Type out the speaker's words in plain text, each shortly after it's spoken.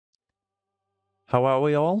How are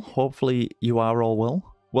we all? Hopefully you are all well.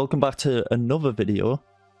 Welcome back to another video.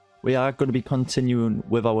 We are going to be continuing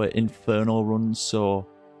with our Inferno runs, so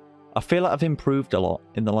I feel like I've improved a lot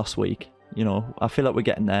in the last week. You know, I feel like we're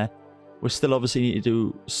getting there. We still obviously need to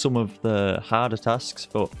do some of the harder tasks,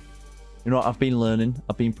 but you know, I've been learning,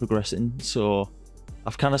 I've been progressing, so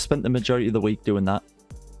I've kind of spent the majority of the week doing that.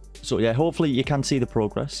 So yeah, hopefully you can see the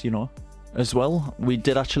progress, you know. As well, we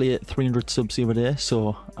did actually hit 300 subs the other day,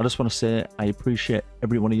 so I just want to say I appreciate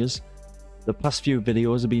every one of you. The past few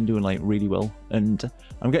videos have been doing like really well, and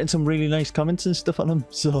I'm getting some really nice comments and stuff on them,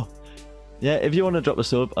 so yeah, if you want to drop a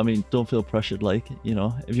sub, I mean, don't feel pressured, like, you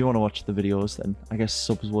know, if you want to watch the videos, then I guess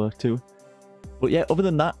subs work too. But yeah, other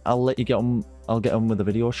than that, I'll let you get on, I'll get on with the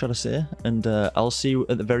video, should I say, and I'll see you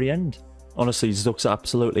at the very end. Honestly, Zuck's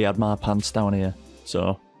absolutely had my pants down here,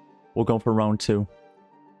 so we're going for round 2.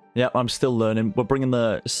 Yeah, I'm still learning. We're bringing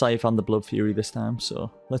the Scythe and the Blood Fury this time,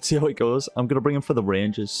 so let's see how it goes. I'm going to bring him for the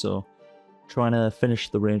Rangers, so trying to finish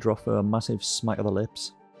the Ranger off a massive smack of the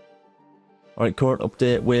lips. Alright, current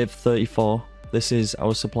update, wave 34. This is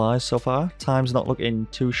our supplies so far. Time's not looking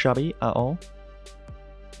too shabby at all.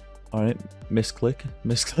 Alright, misclick,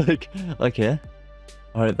 misclick. Okay.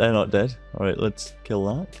 Alright, they're not dead. Alright, let's kill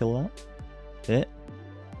that, kill that. Hit.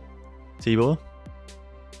 T-bow.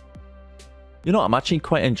 You know, I'm actually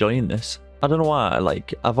quite enjoying this. I don't know why,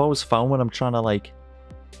 like, I've always found when I'm trying to, like,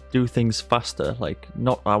 do things faster, like,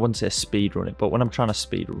 not, I wouldn't say speed run it, but when I'm trying to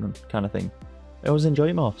speed run kind of thing, I always enjoy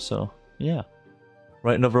it more, so, yeah.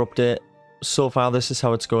 Right, another update. So far, this is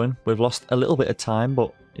how it's going. We've lost a little bit of time,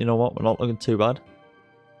 but you know what, we're not looking too bad.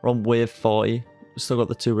 We're on wave 40. We've still got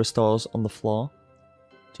the 2 restores on the floor.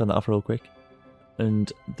 Turn that off real quick.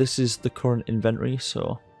 And this is the current inventory,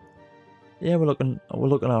 so yeah, we're looking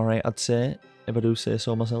alright, I'd say, if I do say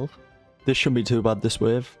so myself. This shouldn't be too bad, this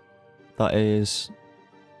wave. That is,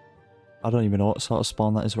 I don't even know what sort of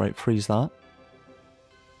spawn that is. Right, freeze that.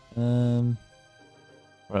 Right,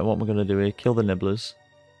 what am I gonna do here? Kill the nibblers.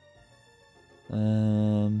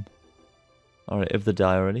 Alright, if they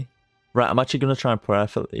die already. Right, I'm actually gonna try and prayer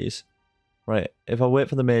for these. Right, if I wait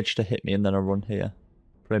for the mage to hit me and then I run here.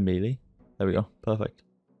 Pray melee. There we go, perfect.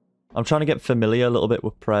 I'm trying to get familiar a little bit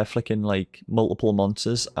with prayer flicking like multiple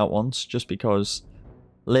monsters at once, just because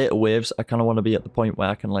later waves I kind of want to be at the point where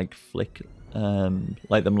I can like flick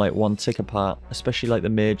like them like one tick apart, especially like the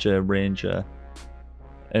major, ranger,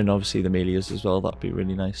 and obviously the melees as well. That'd be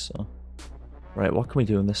really nice. So right, what can we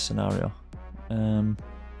do in this scenario? I'm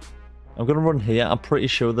gonna run here. I'm pretty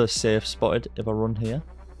sure they're safe spotted if I run here.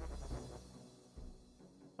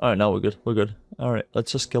 Alright, now we're good, we're good. Alright,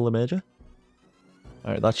 let's just kill the major.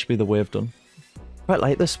 Alright, that should be the wave done. Quite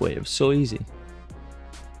like this wave, so easy.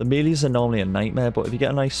 The melees are normally a nightmare, but if you get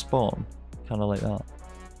a nice spawn, kind of like that.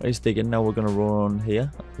 Right, he's digging, now we're going to run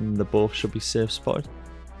here, and the both should be safe spotted.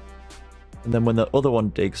 And then when the other one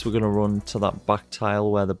digs, we're going to run to that back tile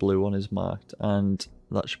where the blue one is marked, and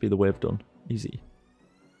that should be the wave done. Easy.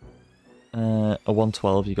 A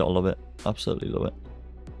 112, you gotta love it. Absolutely love it.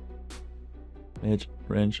 Mage,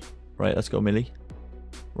 range. Right, let's go melee.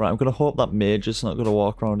 Right, I'm going to hope that mage is not going to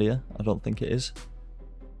walk around here. I don't think it is.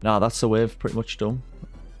 Nah, that's the wave pretty much done.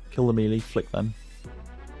 Kill the melee, flick them.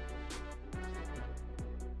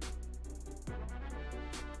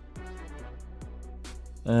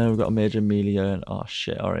 We've got a major melee here, and oh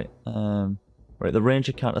shit, alright. Right, the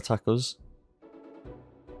ranger can't attack us.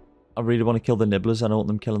 I really want to kill the nibblers, I don't want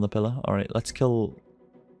them killing the pillar. Alright, let's kill...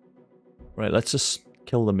 Right, let's just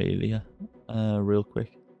kill the melee real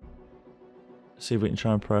quick. See if we can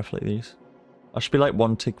try and prayer flick these. I should be like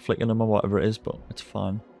one tick flicking them or whatever it is, but it's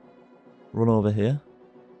fine. Run over here.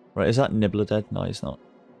 Right, is that nibbler dead? No, he's not.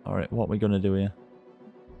 Alright, what are we going to do here?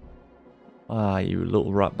 Ah, you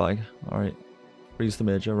little rat bag. Alright. Freeze the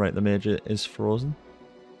major. Right, the major is frozen.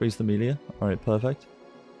 Freeze the melee. Alright, perfect.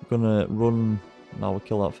 We're going to run... No, we'll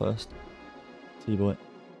kill that first. T-boy.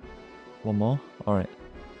 One more. Alright.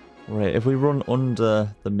 Right, if we run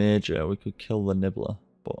under the major, we could kill the nibbler.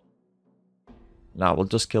 Nah, we'll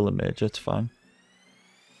just kill the major, it's fine.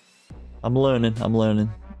 I'm learning, I'm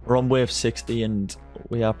learning. We're on wave 60 and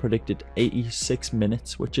we are predicted 86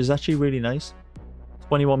 minutes, which is actually really nice.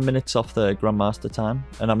 21 minutes off the Grandmaster time.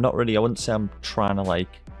 And I'm not really, I wouldn't say I'm trying to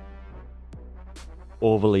like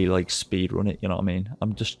overly like speed run it, you know what I mean?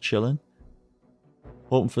 I'm just chilling.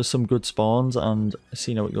 Hoping for some good spawns and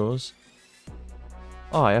seeing how it goes.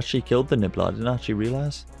 Oh, I actually killed the nibbler, I didn't actually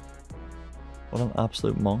realise. What an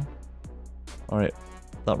absolute mong. Alright,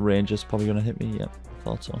 that ranger's probably going to hit me. Yep, I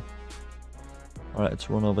thought so. Alright, let's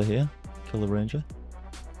run over here. Kill the ranger.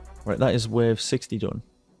 Right, that is wave 60 done.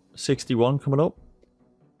 61 coming up.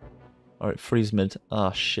 Alright, freeze mid.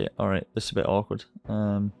 Ah, shit. Alright, this is a bit awkward.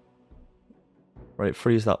 Right,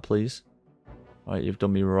 freeze that, please. Alright, you've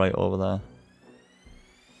done me right over there.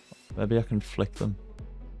 Maybe I can flick them.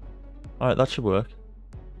 Alright, that should work.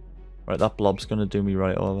 Right, that blob's gonna do me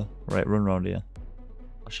right over. Right, run around here.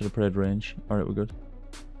 I should have played range. Alright, we're good.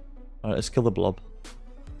 Alright, let's kill the blob.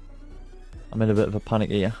 I'm in a bit of a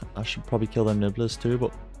panic here. I should probably kill them nibblers too,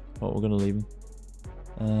 but well, we're gonna leave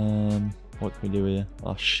them. What can we do here?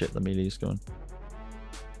 Oh shit, the melee's going.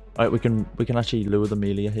 Alright, we can actually lure the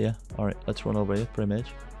melee here. Alright, let's run over here, pre-mage.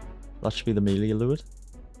 That should be the melee lured.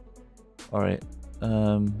 Alright,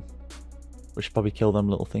 we should probably kill them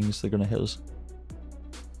little things, they're gonna hit us.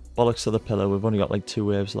 Bollocks to the pillar, we've only got like 2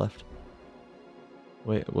 waves left.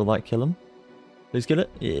 Wait, will that kill him? Please get it?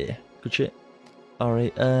 Yeah, good shit.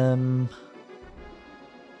 Alright,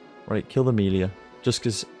 right, kill the melee, just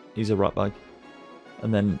because he's a rat bag.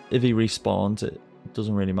 And then if he respawns, it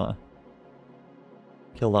doesn't really matter.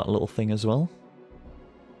 Kill that little thing as well.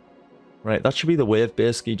 Right, that should be the wave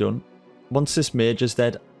basically done. Once this mage is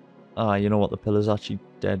dead... Ah, you know what, the pillar's actually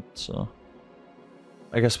dead, so...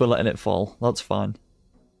 I guess we're letting it fall. That's fine.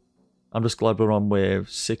 I'm just glad we're on wave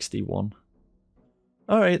 61.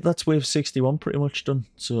 Alright, that's wave 61 pretty much done.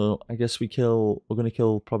 So, I guess we're going to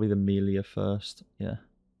kill probably the melee first. Yeah.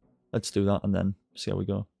 Let's do that and then see how we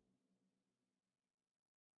go.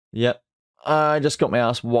 Yep. I just got my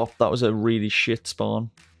ass whopped. That was a really shit spawn.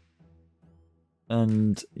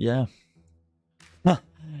 And, yeah.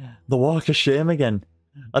 The walk of shame again.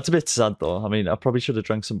 That's a bit sad though. I mean, I probably should have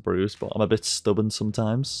drank some brews, but I'm a bit stubborn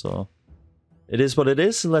sometimes, so... It is what it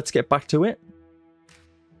is, let's get back to it.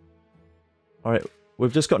 Alright,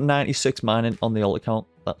 we've just got 96 mining on the alt account.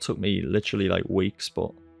 That took me literally like weeks,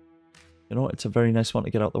 but... You know what, it's a very nice one to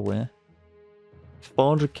get out the way.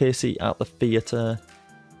 400 KC at the theatre.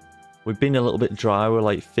 We've been a little bit dry, we're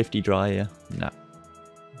like 50 dry here. Nah.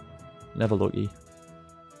 Never lucky.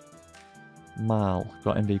 Mal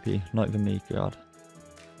got MVP, not even me, god.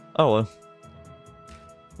 Oh well.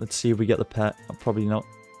 Let's see if we get the pet. Probably not.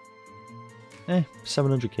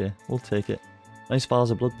 700k. We'll take it. Nice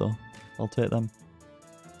vials of blood though. I'll take them.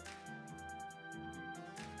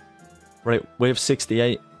 Right, wave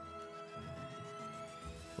 68.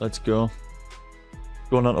 Let's go.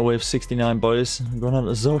 Going on to wave 69, boys. I'm going on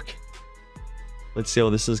to Zuck. Let's see how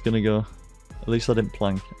this is going to go. At least I didn't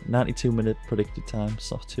plank. 92-minute predicted time.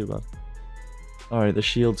 It's not too bad. Alright, the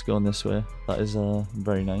shield's going this way. That is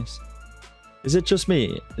very nice. Is it just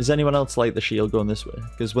me? Is anyone else like the shield going this way?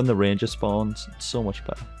 Because when the ranger spawns, it's so much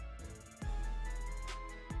better.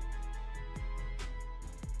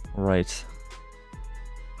 Right.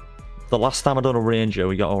 The last time I done a ranger,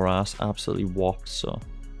 we got our ass absolutely whopped, so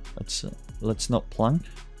let's not plank.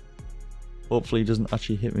 Hopefully he doesn't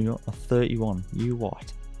actually hit me up. A 31. You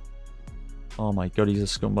what? Oh my god, he's a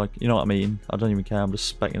scumbag. You know what I mean? I don't even care, I'm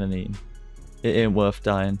just specking and eating. It ain't worth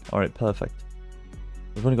dying. Alright, perfect.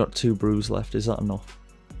 We've only got 2 brews left. Is that enough?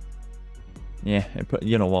 Yeah,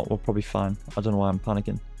 you know what? We're probably fine. I don't know why I'm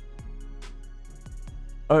panicking.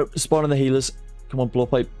 Alright, spawning the healers. Come on,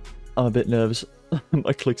 blowpipe. I'm a bit nervous.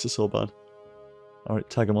 My clicks are so bad. Alright,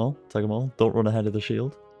 tag them all. Tag them all. Don't run ahead of the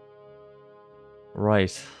shield.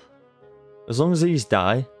 Right. As long as these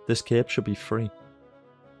die, this cape should be free.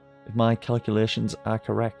 If my calculations are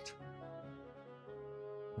correct.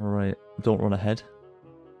 Alright, don't run ahead.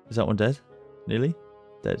 Is that one dead? Nearly?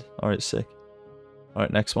 Dead. Alright, sick.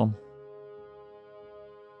 Alright, next one.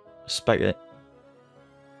 Spec it.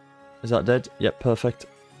 Is that dead? Yep, perfect.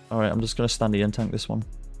 Alright, I'm just going to stand here and tank this one.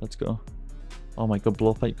 Let's go. Oh my god,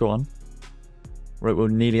 blowpipe, go on. Right, we're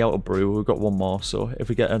nearly out of brew. We've got one more, so if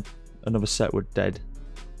we get another set, we're dead.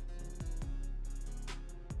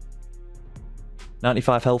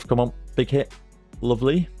 95 health, come on. Big hit.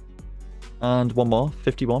 Lovely. And one more,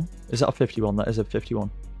 51. Is that a 51? That is a 51.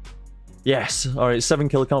 Yes. Alright, 7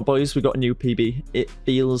 kill count, boys. We got a new PB. It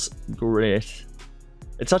feels great.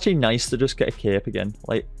 It's actually nice to just get a cape again.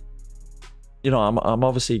 Like, you know, I'm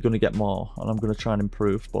obviously going to get more, and I'm going to try and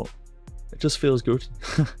improve, but it just feels good.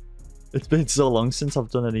 It's been so long since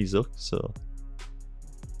I've done any Zuck, so...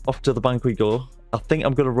 Off to the bank we go. I think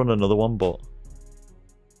I'm going to run another one, but...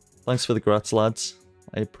 Thanks for the grats, lads.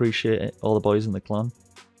 I appreciate it. All the boys in the clan.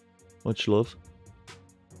 Much love.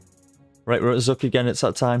 Right, we're at Zuck again. It's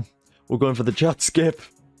that time. We're going for the jet skip.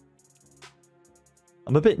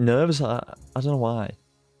 I'm a bit nervous. I don't know why.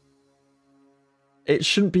 It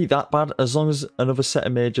shouldn't be that bad. As long as another set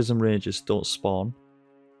of mages and rangers don't spawn.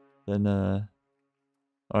 Then,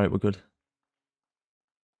 alright, we're good.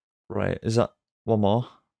 Right, is that one more?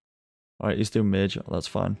 Alright, he's doing mage. Oh, that's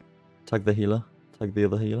fine. Tag the healer. Tag the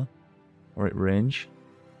other healer. Alright, range.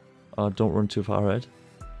 Oh, don't run too far ahead.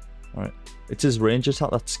 Alright. It's his range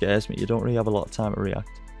attack that scares me. You don't really have a lot of time to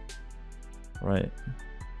react. Right.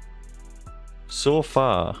 So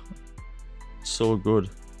far, so good.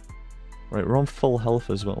 Right, we're on full health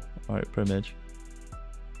as well. Alright, Primage.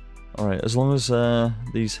 Alright, as long as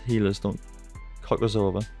these healers don't cock us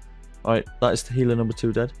over. Alright, that is healer number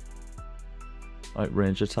 2 dead. Alright,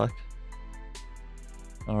 range attack.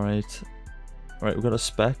 Alright. Alright, we've got a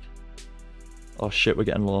spec. Oh shit, we're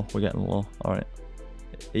getting low. We're getting low. Alright.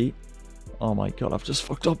 Eat. Oh my god, I've just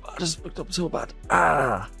fucked up. I just fucked up so bad.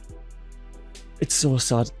 Ah! It's so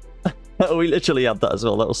sad. We literally had that as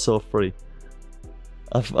well. That was so free.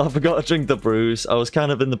 I forgot to drink the brews. I was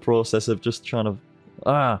kind of in the process of just trying to...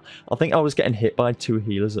 I think I was getting hit by 2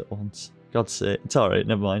 healers at once. God's sake. It's alright,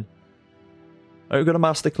 never mind. Alright, we've got a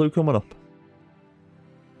master clue coming up.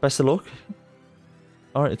 Best of luck.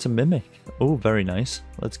 Alright, it's a mimic. Oh, very nice.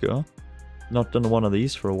 Let's go. Not done one of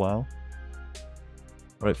these for a while.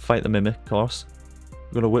 Alright, fight the mimic, of course.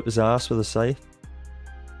 We're going to whip his ass with a scythe.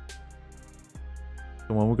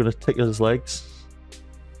 Come on, we're going to tickle his legs.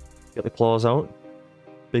 Get the claws out.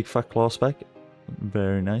 Big fat claw spec.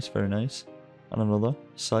 Very nice, very nice. And another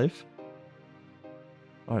scythe.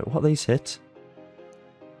 Alright, what are these hits?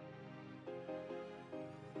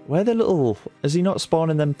 Where the little... Is he not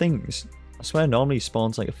spawning them things? I swear normally he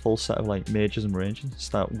spawns like a full set of like mages and rangers.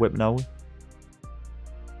 Start whipping out.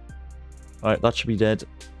 Alright, that should be dead.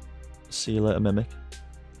 See you later, Mimic.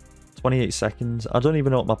 28 seconds. I don't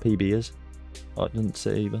even know what my PB is. Oh, it didn't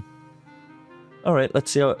say either. Alright,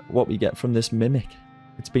 let's see what we get from this Mimic.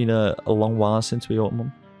 It's been a long while since we opened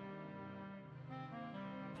them.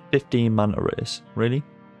 15 manta rays. Really?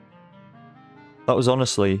 That was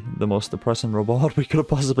honestly the most depressing reward we could have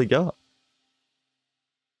possibly got.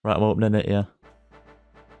 Right, I'm opening it here.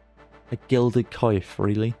 A gilded coif,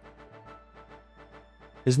 really?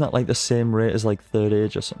 Isn't that like the same rate as like third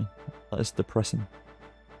age or something? That is depressing.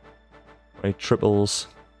 Right, triples.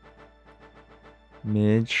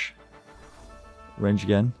 Mage. Range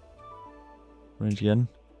again. Range again.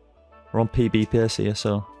 We're on PB pace here,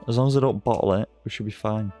 so as long as I don't bottle it, we should be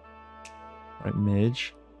fine. Right,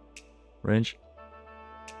 mage. Range.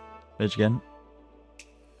 Mage again.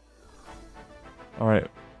 Alright.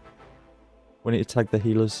 We need to tag the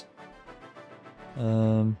healers.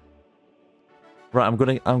 Right, I'm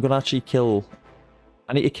gonna actually kill...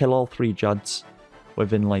 I need to kill all 3 Jads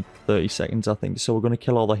within like 30 seconds, I think. So we're gonna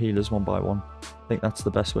kill all the healers one by one. I think that's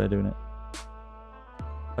the best way of doing it.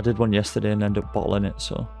 I did one yesterday and ended up bottling it,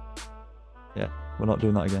 so... Yeah, we're not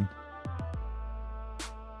doing that again.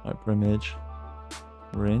 Right, Brimage.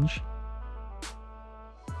 Range.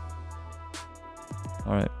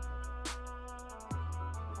 Alright.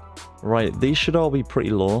 Right, these should all be pretty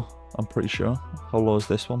low, I'm pretty sure. How low is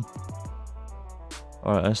this one?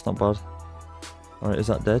 Alright, that's not bad. Alright, is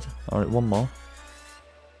that dead? Alright, one more.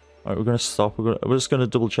 Alright, we're gonna stop. We're just gonna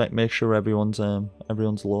double check, make sure everyone's low.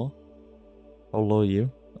 How low are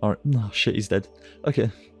you? Alright, no shit, he's dead. Okay.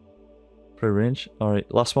 Pre-range.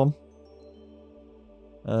 Alright, last one.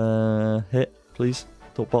 Hit, please.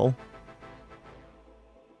 Don't bottle.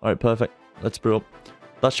 Alright, perfect. Let's brew up.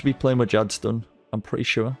 That should be playing with Jad's done, I'm pretty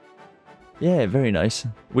sure. Yeah, very nice.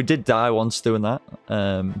 We did die once doing that.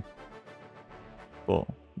 But,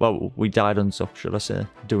 well, we died on Zuck, should I say,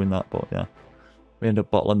 doing that, but yeah. We ended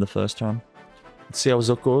up bottling the first time. Let's see how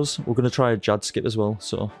Zuck goes. We're going to try a Jad skip as well,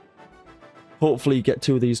 so... Hopefully get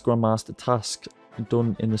 2 of these Grandmaster tasks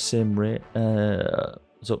done in the same rate.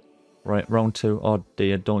 So, right, round 2. Oh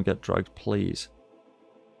dear, don't get dragged, please.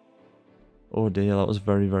 Oh dear, that was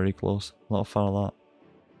very, very close. Not a fan of that.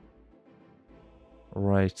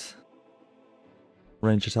 Right.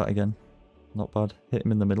 Range attack again. Not bad. Hit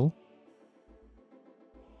him in the middle.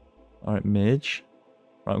 Alright, mage.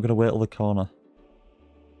 Right, I'm going to wait till the corner.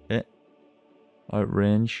 Hit. Alright,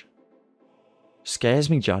 range. Scares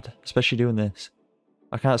me, Jad. Especially doing this.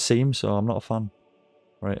 I can't see him, so I'm not a fan.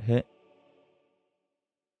 Right, hit.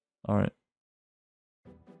 Alright.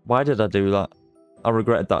 Why did I do that? I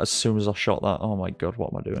regretted that as soon as I shot that. Oh my god,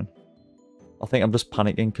 what am I doing? I think I'm just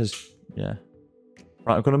panicking because, yeah.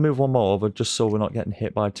 Right, I'm going to move one more over just so we're not getting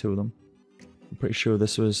hit by 2 of them. I'm pretty sure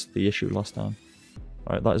this was the issue last time.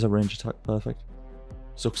 Alright, that is a range attack. Perfect.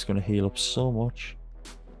 Zuck's going to heal up so much.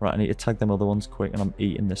 Right, I need to tag them other ones quick and I'm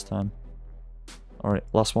eating this time. Alright,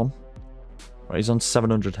 last one. Right, he's on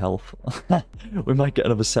 700 health. We might get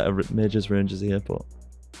another set of mages rangers here, but...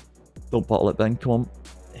 Don't bottle it, Ben. Come on.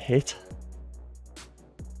 Hit.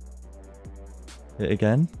 Hit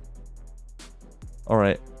again.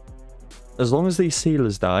 Alright. As long as these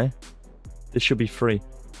sealers die, this should be free.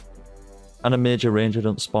 And a major ranger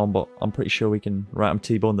don't spawn, but I'm pretty sure we can... Right, I'm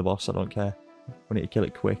T-bone the boss, I don't care. We need to kill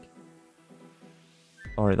it quick.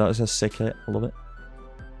 Alright, that is a sick hit. I love it.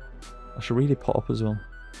 I should really pot up as well.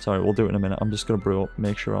 Sorry, we'll do it in a minute. I'm just going to brew up,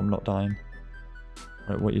 make sure I'm not dying.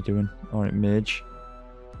 Right, what are you doing? Alright, mage.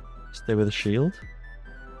 Stay with the shield.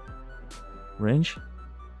 Range.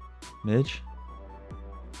 Mage.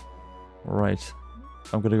 Right.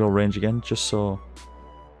 I'm going to go range again, just so...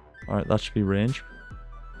 Alright, that should be range.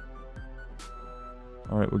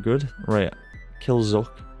 Alright, we're good. Right, kill Zuck.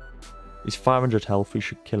 He's 500 health, we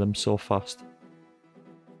should kill him so fast.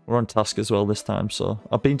 We're on task as well this time, so...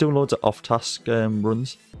 I've been doing loads of off-task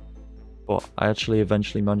runs. But I actually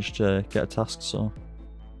eventually managed to get a task, so...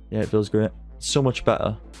 Yeah, it feels great. So much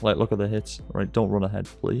better. Like, look at the hits. Right, don't run ahead,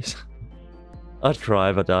 please. I'd cry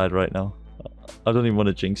if I died right now. I don't even want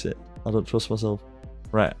to jinx it. I don't trust myself.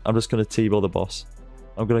 Right, I'm just going to T-bow the boss.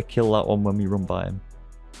 I'm going to kill that one when we run by him.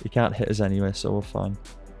 He can't hit us anyway, so we're fine.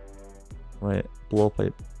 Right,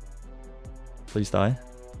 blowpipe. Please die.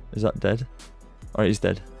 Is that dead? Alright, he's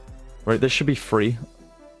dead. Right, this should be free.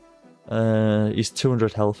 He's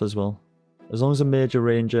 200 health as well. As long as a major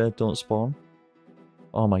ranger don't spawn.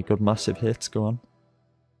 Oh my god, massive hits, go on.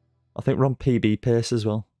 I think we're on PB pace as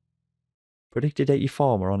well. Predicted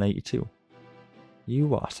 84, we're on 82. You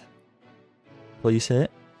what? Please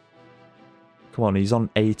hit. Come on, he's on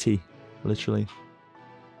 80. Literally.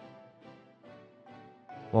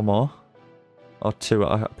 One more. Or two,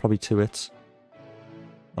 probably 2 hits.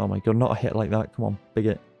 Oh my god, not a hit like that. Come on, big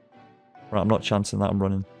hit. Right, I'm not chancing that, I'm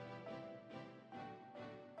running.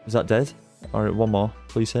 Is that dead? Alright, one more.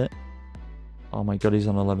 Please hit. Oh my god, he's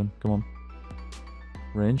on 11. Come on.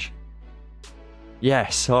 Range.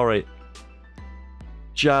 Yes, alright.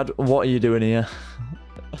 Jad, what are you doing here?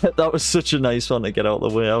 That was such a nice one to get out of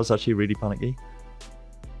the way. I was actually really panicky.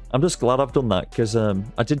 I'm just glad I've done that, because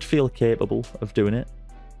I did feel capable of doing it.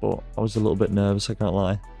 But I was a little bit nervous, I can't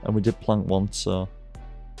lie. And we did plank once, so...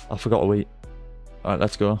 I forgot to wait. Alright,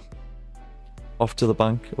 let's go. Off to the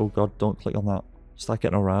bank. Oh god, don't click on that. Start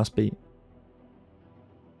getting our ass beat.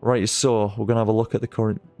 Right, so we're going to have a look at the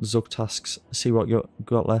current Zuck tasks. See what you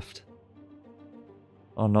got left.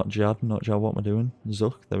 Oh, not Jad. Not Jad. What am I doing?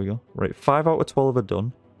 Zuck. There we go. Right, 5 out of 12 are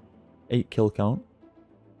done. 8 kill count.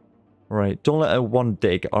 Right, don't let a one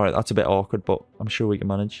dig. Alright, that's a bit awkward, but I'm sure we can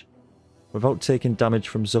manage. Without taking damage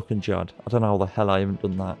from Zuck and Jad. I don't know how the hell I haven't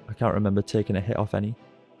done that. I can't remember taking a hit off any.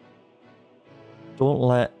 Don't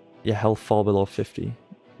let your health fall below 50.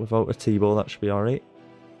 Without a T-bow, that should be alright.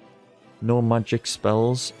 No magic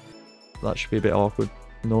spells. That should be a bit awkward.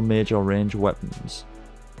 No major range weapons.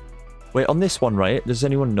 Wait, on this one, right? Does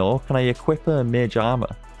anyone know? Can I equip a mage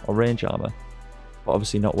armor? Or range armor? But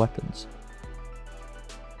obviously not weapons.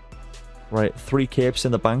 Right, 3 capes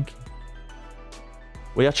in the bank.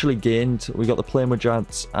 We actually gained... We got the Plane with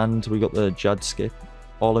Jads and we got the Jad skip.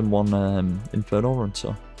 All in one Inferno run,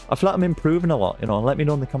 so... I feel like I'm improving a lot, you know. Let me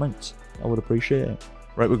know in the comments. I would appreciate it.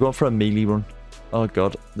 Right, we're going for a melee run. Oh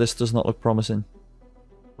god, this does not look promising.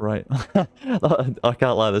 Right. I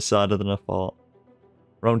can't lie, this is harder than I thought.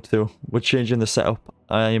 Round 2. We're changing the setup.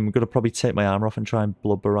 I am going to probably take my armor off and try and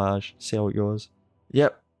blood barrage. See how it goes.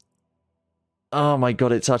 Yep. Oh my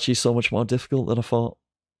god, it's actually so much more difficult than I thought.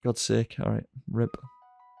 God's sake. Alright, rip.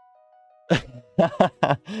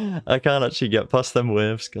 I can't actually get past them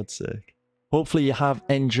waves, God's sake. Hopefully you have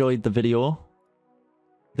enjoyed the video.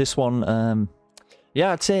 This one,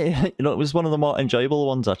 yeah, I'd say, you know, it was one of the more enjoyable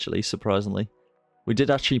ones, actually, surprisingly. We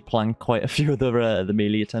did actually plan quite a few of the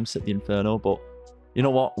melee attempts at the Inferno, but you know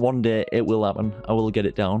what? One day it will happen. I will get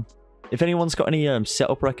it down. If anyone's got any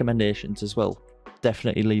setup recommendations as well,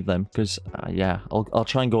 definitely leave them, because, yeah, I'll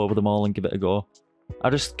try and go over them all and give it a go.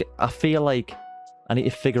 I feel like I need to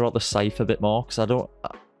figure out the scythe a bit more, because I don't...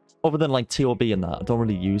 Other than, like, TOB and that, I don't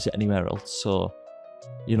really use it anywhere else, so...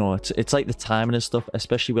 You know, it's like the timing and stuff,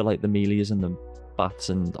 especially with, like, the melees and the bats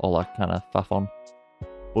and all that kind of faff on.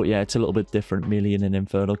 But yeah, it's a little bit different, melee in an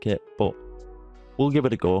Inferno kit, but we'll give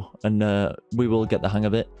it a go, and we will get the hang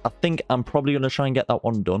of it. I think I'm probably going to try and get that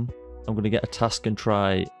one done. I'm going to get a task and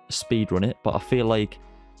try speedrun it, but I feel like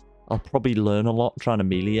I'll probably learn a lot trying to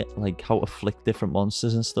melee it, like how to flick different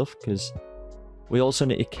monsters and stuff, because we also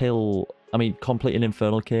need to kill... I mean, complete an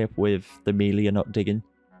Infernal Cape with the melee and not digging.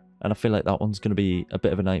 And I feel like that one's going to be a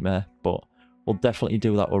bit of a nightmare, but we'll definitely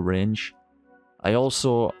do that with range. I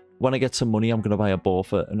also, when I get some money, I'm going to buy a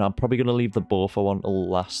Boffer, and I'm probably going to leave the Boffer one till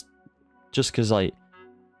last. Just because, like,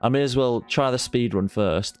 I may as well try the speedrun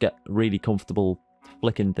first, get really comfortable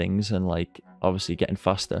flicking things, and, like, obviously getting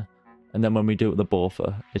faster. And then when we do it with the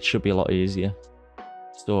Boffer, it should be a lot easier.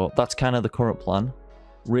 So that's kind of the current plan.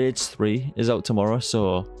 Raids 3 is out tomorrow,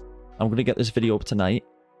 so I'm going to get this video up tonight.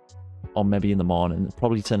 Or maybe in the morning.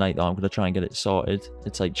 Probably tonight though. I'm going to try and get it sorted.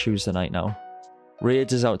 It's like Tuesday night now.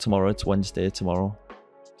 Raids is out tomorrow. It's Wednesday tomorrow.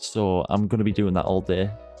 So I'm going to be doing that all day.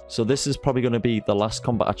 So this is probably going to be the last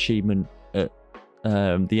combat achievement at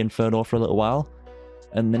the Inferno for a little while.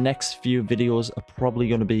 And the next few videos are probably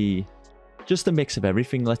going to be just a mix of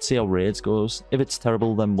everything. Let's see how Raids goes. If it's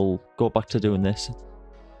terrible, then we'll go back to doing this.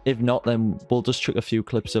 If not, then we'll just chuck a few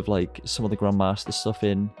clips of like some of the Grandmaster stuff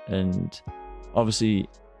in. And obviously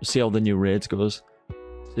see how the new Raids goes.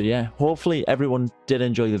 So yeah, hopefully everyone did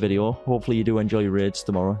enjoy the video. Hopefully you do enjoy Raids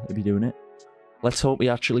tomorrow if you're doing it. Let's hope we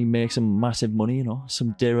actually make some massive money, you know,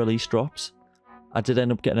 some day release drops. I did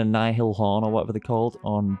end up getting a Nihil Horn or whatever they're called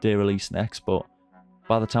on day release next, but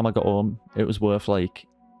by the time I got home, it was worth like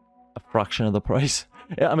a fraction of the price.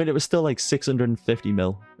 I mean, it was still like 650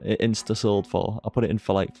 mil it insta sold for. I put it in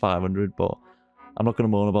for like 500, but I'm not going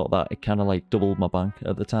to moan about that. It kind of like doubled my bank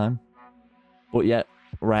at the time. But yeah,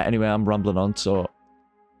 right, anyway, I'm rambling on, so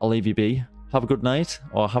I'll leave you be. Have a good night,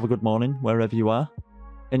 or have a good morning, wherever you are.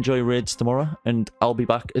 Enjoy Raids tomorrow, and I'll be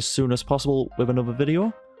back as soon as possible with another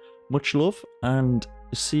video. Much love, and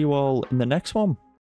see you all in the next one.